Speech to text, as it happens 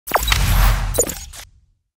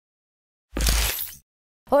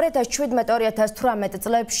2017-2018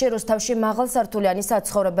 წლებში რუსთავში მაღალსართულიანი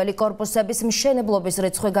საცხოვრებელი კორპუსების მშენებლობის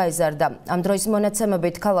რიცხვი გაიზარდა. Ამ დროის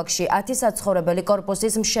მონაცემებით ქალაქში 10 საცხოვრებელი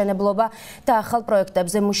კორპუსის მშენებლობა და ახალ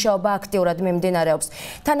პროექტებზე მუშაობა აქტიურად მიმდინარეობს.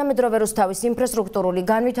 თანამედროვე რუსთავის ინფრასტრუქტურული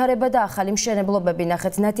განვითარება და ახალი მშენებლობები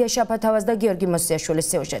ნახეთ ნათია შაფათავას და გიორგი მოსიაშვილის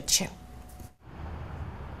სიუჟეტში.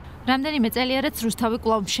 რამდენიმე წელია რაც რუსთავი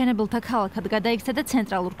კვლავ მშენებელთა ქალაქად გადაიქცა და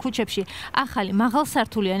ცენტრალურ ქუჩებში ახალი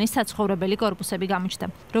მაღალსართულიანი საცხოვრებელი კორპუსები გამოჩნდა.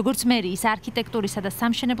 როგორც მერიის არქიტექტურისა და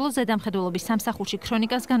სამშენებლო ზედამხედველობის სამსახურში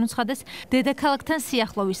ქრონიკას განუცხადეს, დედაქალაქთან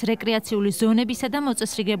სიახლოვის რეკრეაციული ზონებისა და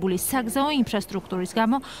მოწესრიგებული საგზაო ინფრასტრუქტურის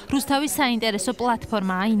გამო რუსთავი საინტერესო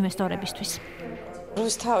პლატფორმაა ინვესტორებისთვის.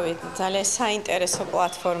 რუსთავი ძალიან საინტერესო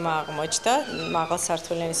პლატფორმა აღმოჩნდა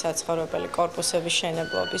მაღალსართულიანი საცხოვრებელი კორპუსების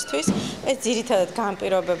მშენებლობისთვის. ეს ძირითადად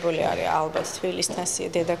განპირობებული არის ალბათ თბილისთან,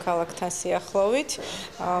 დედაქალაქთან სიახლოვით.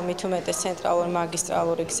 მით უმეტეს ცენტრალურ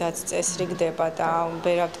მაგისტრალური გზაც წესრიგდება და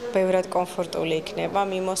ბევრად კომფორტული იქნება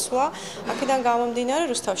მიმოსვლა. აქედან გამომდინარე,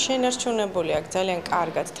 რუსთავი შენარჩუნებული აქვს ძალიან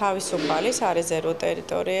კარგად თავისუფალი სარეზერვო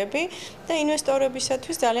ტერიტორიები და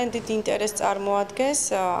ინვესტორებისათვის ძალიან დიდ ინტერესს წარმოადგენს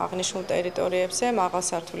აღნიშნულ ტერიტორიებზე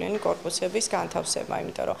მაღალსართულიანი კორპუსების განთავსება,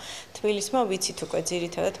 იმიტომ რომ თბილისმა ვიცით უკვე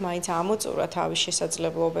ძირითადად მაინც ამოწურა თავის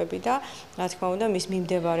შესაძლებლობები და რა თქმა უნდა მის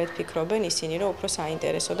მიმდებარედ ფიქრობენ ისინი, რომ უფრო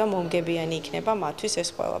საინტერესო და მომგებიანი იქნება მათთვის ეს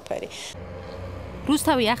ყველაფერი.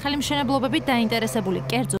 რუსთავი ახალი მშენებლობებით დაინტერესებული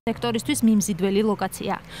კერძო სექტორისთვის მიმზიდველი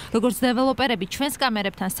ლოკაციაა. როგორც დეველოპერები ჩვენს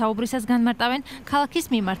კამერებთან საუბრისას განმარტავენ, ქალაქის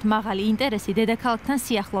მიმართ მაღალი ინტერესი დედაქალაქთან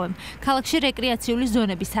სიახლოვემ, ქალაქში რეკრეაციული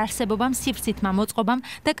ზონების არსებობამ, სიფრცითმა მოწყობამ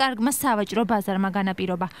და კარგმა სავაჭრო ბაზარმა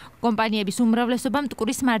განაპირობა. კომპანიების უმრავლესობა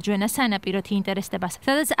მტკვრის მარჯვენა სანაპიროთი ინტერესდება,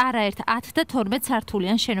 სადაც არაერთ 10 და 12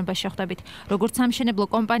 სართულიან შენობას შეხვდებით. როგორც სამშენებლო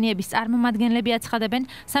კომპანიების წარმომადგენლები აცხადებენ,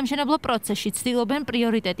 სამშენებლო პროცესში ცდილობენ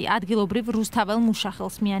პრიორიტეტი ადგილობრივ რუსთაველ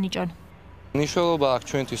მუშახელს მიანიჭონ. მნიშვნელობა აქვს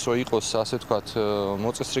ჩვენთვის, რომ იყოს ასე ვთქვათ,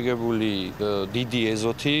 მოწესრიგებული დიდი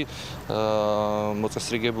ეზოთი,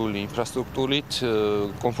 მოწესრიგებული ინფრასტრუქტურით,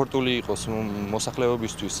 კომფორტული იყოს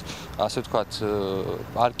მოსახლეობისთვის, ასე ვთქვათ,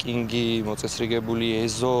 პარკინგი, მოწესრიგებული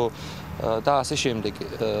ეზო და ასე შემდეგ.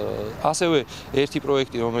 ასევე ერთი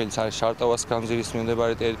პროექტი, რომელიც არის შარტავას გამზირის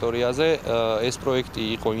მიმდებარე ტერიტორიაზე, ეს პროექტი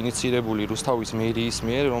იყო ინიცირებული რუსთავის მერიის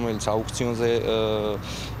მიერ, რომელიც აუქციონზე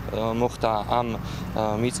მოხდა ამ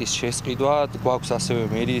მიწის შესყიდვა. გვაქვს ასევე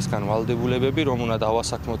მერიისგან ვალდებულებები, რომ უნდა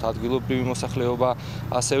დავასაქმოთ ადგილობრივი მოსახლეობა.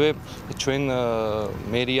 ასევე ჩვენ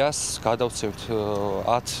მერიას გადავცემთ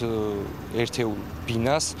 10 ერთეულ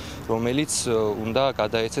ბინას, რომელიც უნდა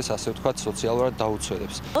გადაეცეს ასე ვთქვათ სოციალურად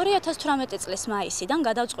დაუცველებს. 2018 წლის მაისიდან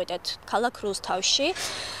გადავწყვიტეთ ქალაქ რუსთავში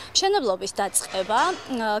მშენებლობის დაწყება.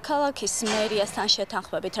 ქალაქის მერიასთან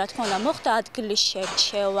შეთანხმებით, რა თქმა უნდა, მოხდა ადგილის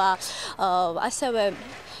შერჩევა, ასევე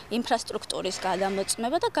ინფრასტრუქტურის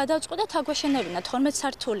გადამოწმება და გადავწყვიტეთ აგვაშენებინა 12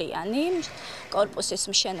 სართულიანი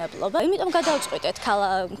კორპუსის მშენებლობა. იმიტომ გადავწყვიტეთ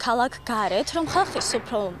ქალაქ გარეთ, რომ ხალხის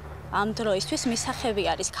უფრო ამ დროისთვის მისახევი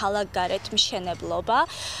არის ქალაქ გარეთ მშენებლობა,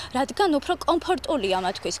 რადგან უფრო კომფორტულია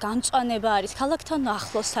მათთვის გამწვანება არის, ქალაქთან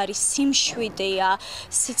ახლოს არის, სიმშვიდეა,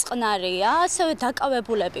 სიწყნარია, ასევე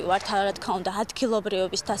დაკავებულები ვართ, რა თქმა უნდა,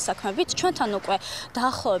 ადგილობრივობის დასაქმებით. ჩვენთან უკვე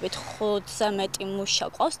დაახლოებით 5-ზე მეტი მუშა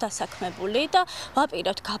ყავს დასაქმებული და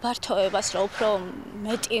ვაპირებთ გაბართოებას, რომ უფრო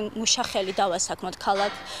მეტი მუშახელი დავასაქმოთ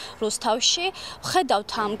ქალაქ რუსთავში.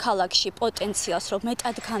 ვხედავთ ამ ქალაქში პოტენციალს, რომ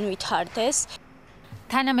მეტად განვითარდეს.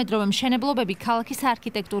 თანამედროვე მშენებლობები ქალაქის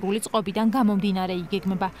არქიტექტურული წყობიდან გამომდინარე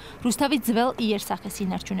იგეგმება. რუსთავი ძველ იერსახეს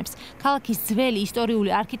ინარჩუნებს. ქალაქის ძველი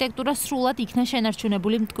ისტორიული არქიტექტურა სრულად იქნა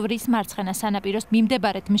შენარჩუნებული მტკვრის მარცხენა სანაპიროს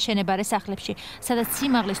მიმდებარედ მშენებარე სახლებში, სადაც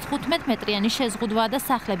სიმაღლის 15 მეტრიანი შეზღუდვაა და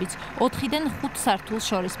სახლებიც 4-დან 5 სართულს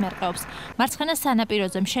შორის მერყეობს. მარცხენა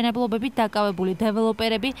სანაპიროზე მშენებლობებით დაკავებული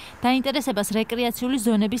დეველოპერები დაინტერესებას რეკრეაციული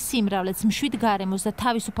ზონების სიმრავლეც, მშვიდ გარემოს და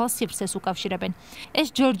თავისუფალ სივრცეს უკავშირებენ.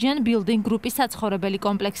 ეს Georgian Building Group-ის საცხოვრებელი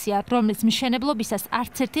კომპლექსია, რომლის მშენებლობისას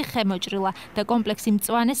არც ერთი ხე მოჭრილა და კომპლექსი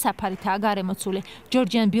მწვანე საფარითაა გარემოცული.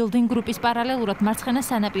 Georgian Building Group-ის პარალელურად მარცხენა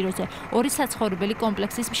სანაპიროზე 2 საცხოვრებელი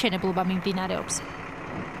კომპლექსის მშენებლობა მიმდინარეობს.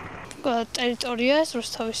 ტერიტორიას,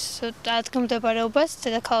 რუსთავის ადგილმდებარეობას,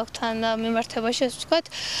 დედაქალაქთან მიმართებაში, ასე ვთქვათ,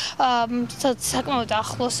 საკმაოდ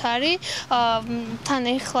ახლოს არის. თან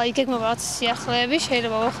ეხლა იგეგმება რაღაც სიახლეები,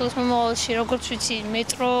 შეიძლება ახლოს მომავალში, როგორც ვიცი,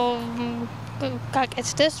 მეტრო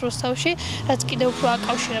გაკეთდეს რუსთავში, რაც კიდევ უფრო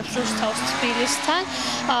აკავშირებს რუსთავს თბილისთან.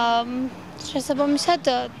 შესაბამისად,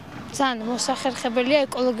 ძალიან მოსახერხებელია,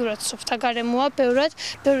 ეკოლოგიურად სუფთა გარემოა,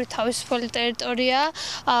 ბევრი თავისუფალი ტერიტორია,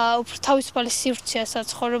 უფრო თავისუფალი სივრცეა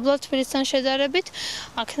საცხოვრებლად თბილისთან შედარებით.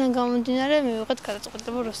 აქედან გამომდინარე, მივიღეთ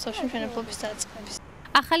გადაწყვეტილება რუსთავში მშენებლობის დაწყების.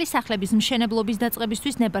 ახალი სახლების მშენებლობის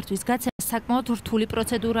დაწყებისთვის ნებართვის გაცემა საკმაოდ რთული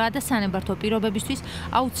პროცედურაა და სანებართო პირობებისთვის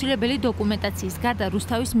აუცილებელი დოკუმენტაციის გარდა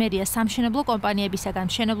რუსთავის მერია სამშენებლო კომპანიებისაგან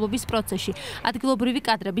მშენებლობის პროცესში ადგილობრივი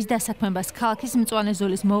კადრების დასაქმებას, ქალაქის მწვანე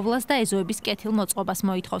ზოლის მოვლას და ეზოების კეთილმოწყობას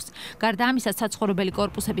მოითხოვს. გარდა ამისა, საცხოვრებელი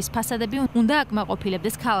კორპუსების ფასადები უნდა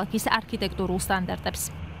აკმაყოფილებდეს ქალაქის არქიტექტურულ სტანდარტებს.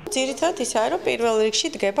 ძირითადად ისაა, რომ პირველ რიგში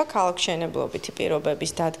დგება ქალაქმშენებლობითი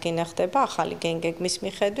პირობების დადგენა ხდება ახალი გეგმის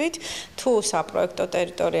მიხედვით. თუ საპროექტო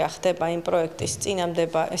ტერიტორია ხდება იმ პროექტის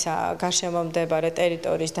წინამდება, გარშემო მდებარე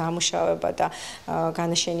ტერიტორიის დამუშავება და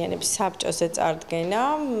განაშენიანების საბჭოზე წარდგენა,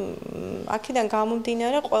 აქედან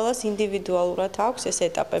გამომდინარე, ყველას ინდივიდუალურად აქვს ეს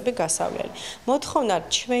ეტაპები გასავლელი. მოთხოვნა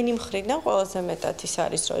ჩვენი მხრიდან ყველაზე მეტად ის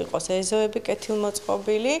არის, რომ იყოს ეზოები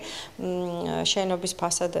კეთილმოწყობილი, შენობის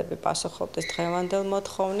ფასადები პასუხობდეს დღევანდელ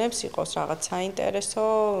მოთხოვნებს, იყოს რაღაც საინტერესო,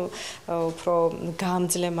 უფრო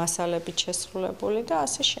გამძლე მასალებით შესრულებული და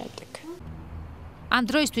ასე შემდეგ. ამ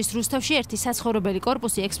დროისთვის რუსთავში ერთი საცხოვრებელი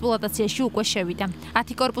კორპუსი ექსპლუატაციაში უკვე შევიდა.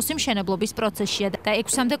 10 კორპუსი მშენებლობის პროცესშია და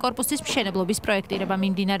 6-მდე კორპუსის მშენებლობის პროექტირება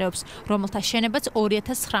მიმდინარეობს, რომელთა შენებაც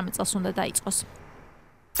 2019 წელს უნდა დაიწყოს.